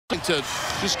to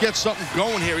just get something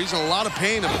going here. He's in a lot of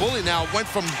pain. And Bully now went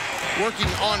from working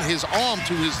on his arm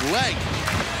to his leg,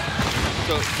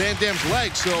 to Van Dam's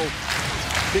leg. So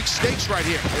big stakes right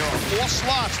here. There are 4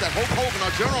 slots that Hulk Hogan,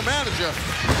 our general manager,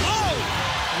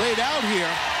 laid out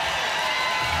here.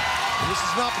 And this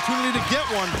is an opportunity to get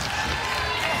one.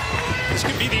 This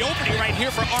could be the opening right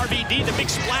here for RVD. The big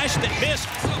splash that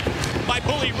missed by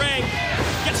Bully Ray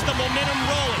gets the momentum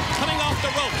rolling, coming off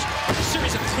the ropes. A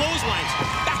series of clotheslines,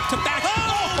 back to back. Oh,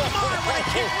 my, what a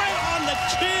kick right on the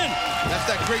chin. That's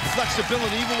that great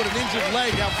flexibility, even with an injured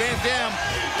leg. Now Van Dam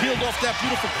peeled off that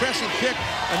beautiful crescent kick,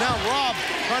 and now Rob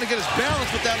trying to get his balance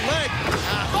with that leg.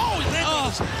 He landed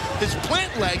on his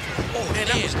plant leg. Oh, man,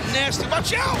 that was nasty.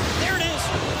 Watch out! There it is.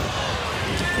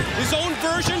 His own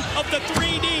version of the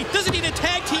 3D. Doesn't need a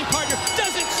tag team partner.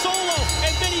 Does it solo.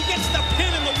 And then he gets the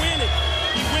pin and the win.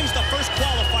 He wins the first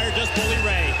qualifier, does Bully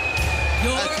Ray.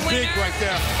 That's big right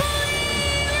there.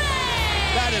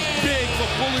 That is big for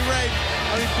Bully Ray.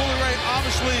 I mean, Bully Ray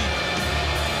obviously,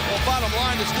 well, bottom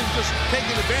line, is just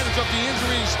taking advantage of the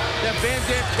injuries that Van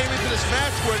Dam came into this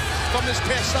match with from this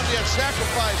past Sunday at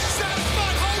Sacrifice.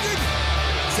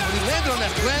 When he landed on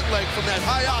that plant leg from that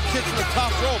high arc kick from the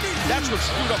top rope, that's what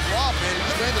screwed up Rob, man. He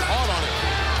just landed hard on it.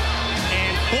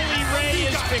 And Bully Ray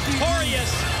is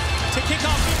victorious to kick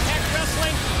off Impact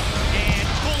Wrestling. And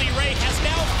Bully Ray has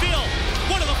now filled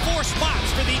one of the 4 spots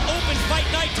for the Open Fight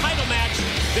Night title match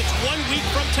that's 1 week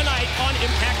from tonight on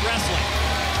Impact Wrestling.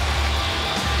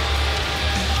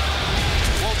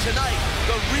 Well, tonight,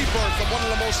 the rebirth of one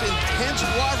of the most intense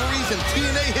rivalries in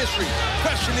TNA history.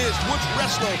 Question is, which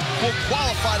wrestler will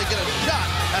qualify to get a shot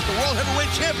at the World Heavyweight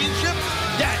Championship?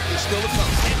 That is still to come.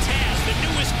 And Taz, the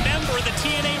newest member of the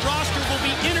TNA roster, will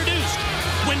be introduced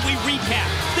when we recap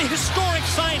the historic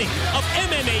signing of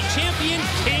MMA champion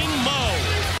King Mo.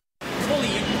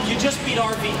 Bully, you just beat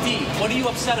RVD. What are you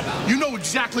upset about? You know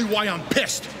exactly why I'm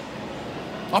pissed.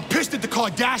 I'm pissed at the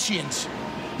Kardashians.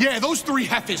 Yeah, those 3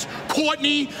 heifers,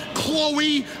 Courtney,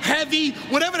 Chloe, Heavy,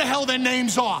 whatever the hell their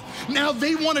names are. Now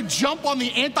they want to jump on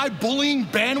the anti-bullying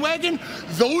bandwagon?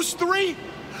 Those 3?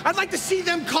 I'd like to see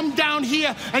them come down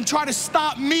here and try to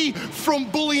stop me from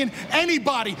bullying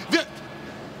anybody.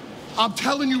 I'm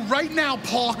telling you right now,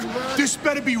 Park, this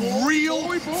better be real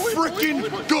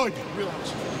freaking good.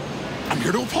 I'm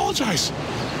here to apologize.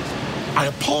 I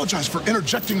apologize for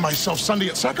interjecting myself Sunday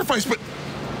at Sacrifice, but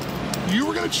you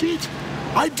were going to cheat.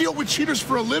 I deal with cheaters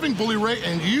for a living, Bully Ray,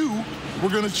 and you were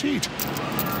going to cheat.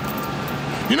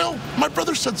 You know, my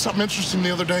brother said something interesting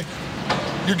the other day.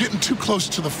 You're getting too close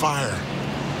to the fire.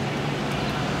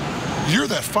 You're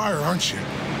that fire, aren't you?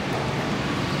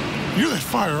 You're that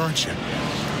fire, aren't you?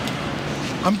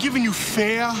 I'm giving you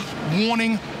fair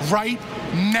warning right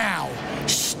now.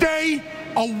 Stay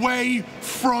away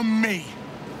from me.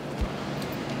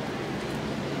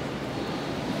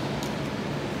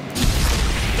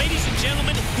 Ladies and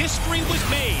gentlemen, history was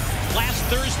made last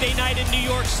Thursday night in New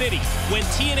York City when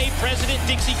TNA President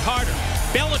Dixie Carter,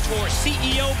 Bellator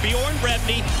CEO Bjorn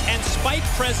Rebney, and Spike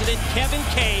President Kevin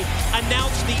Kay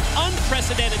announced the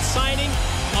unprecedented signing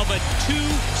of a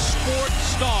 2-sport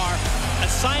star, a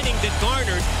signing that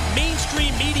garnered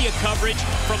mainstream media coverage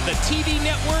from the TV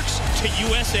networks to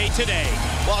USA Today.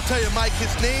 Well, I'll tell you, Mike,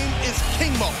 his name is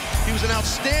King Mo. He was an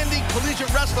outstanding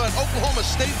collegiate wrestler at Oklahoma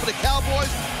State for the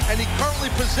Cowboys, and he currently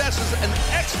possesses an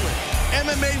excellent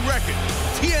MMA record.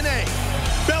 TNA,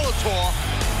 Bellator,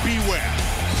 beware.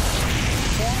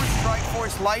 Former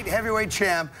Strikeforce light heavyweight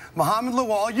champ Muhammad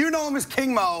Lawal, you know him as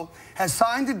King Mo, has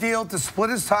signed a deal to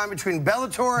split his time between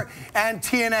Bellator and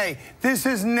TNA. This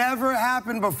has never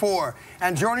happened before.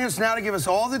 And joining us now to give us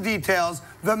all the details,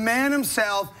 the man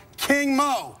himself, King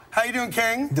Mo. How you doing,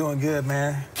 King? Doing good,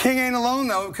 man. King ain't alone,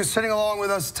 though, because sitting along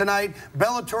with us tonight,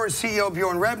 Bellator CEO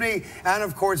Bjorn Rebney, and,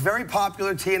 of course, very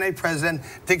popular TNA President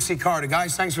Dixie Carter.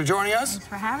 Guys, thanks for joining us. Thanks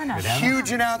for having us.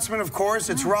 Huge announcement, of course.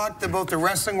 It's rocked both the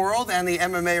wrestling world and the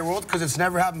MMA world, because it's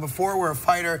never happened before where a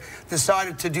fighter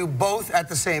decided to do both at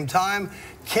the same time.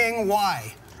 King,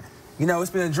 why? You know,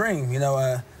 it's been a dream. You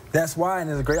know, that's why, and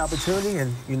it's a great opportunity,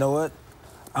 and you know what?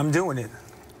 I'm doing it.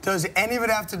 Does any of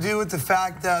it have to do with the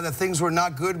fact that things were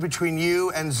not good between you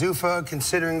and Zuffa,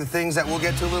 considering the things that we'll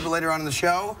get to a little bit later on in the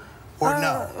show, or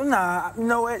no? Nah, you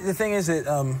know what? The thing is that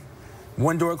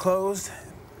one door closed,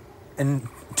 and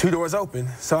 2 doors open.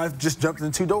 So I just jumped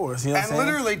in 2 doors. You know what I'm saying? And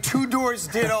literally 2 doors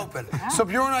did open. So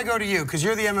Bjorn, I go to you because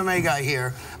you're the MMA guy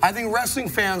here. I think wrestling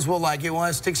fans will like it. We'll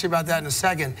ask Dixie about that in a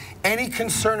second. Any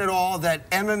concern at all that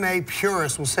MMA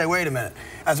purists will say, wait a minute,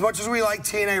 as much as we like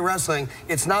TNA wrestling,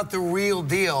 it's not the real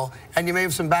deal, and you may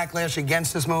have some backlash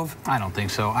against this move? I don't think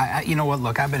so. You know what,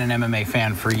 look, I've been an MMA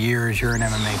fan for years. You're an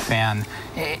MMA fan.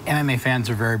 MMA fans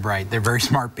are very bright. They're very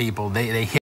smart people. They hit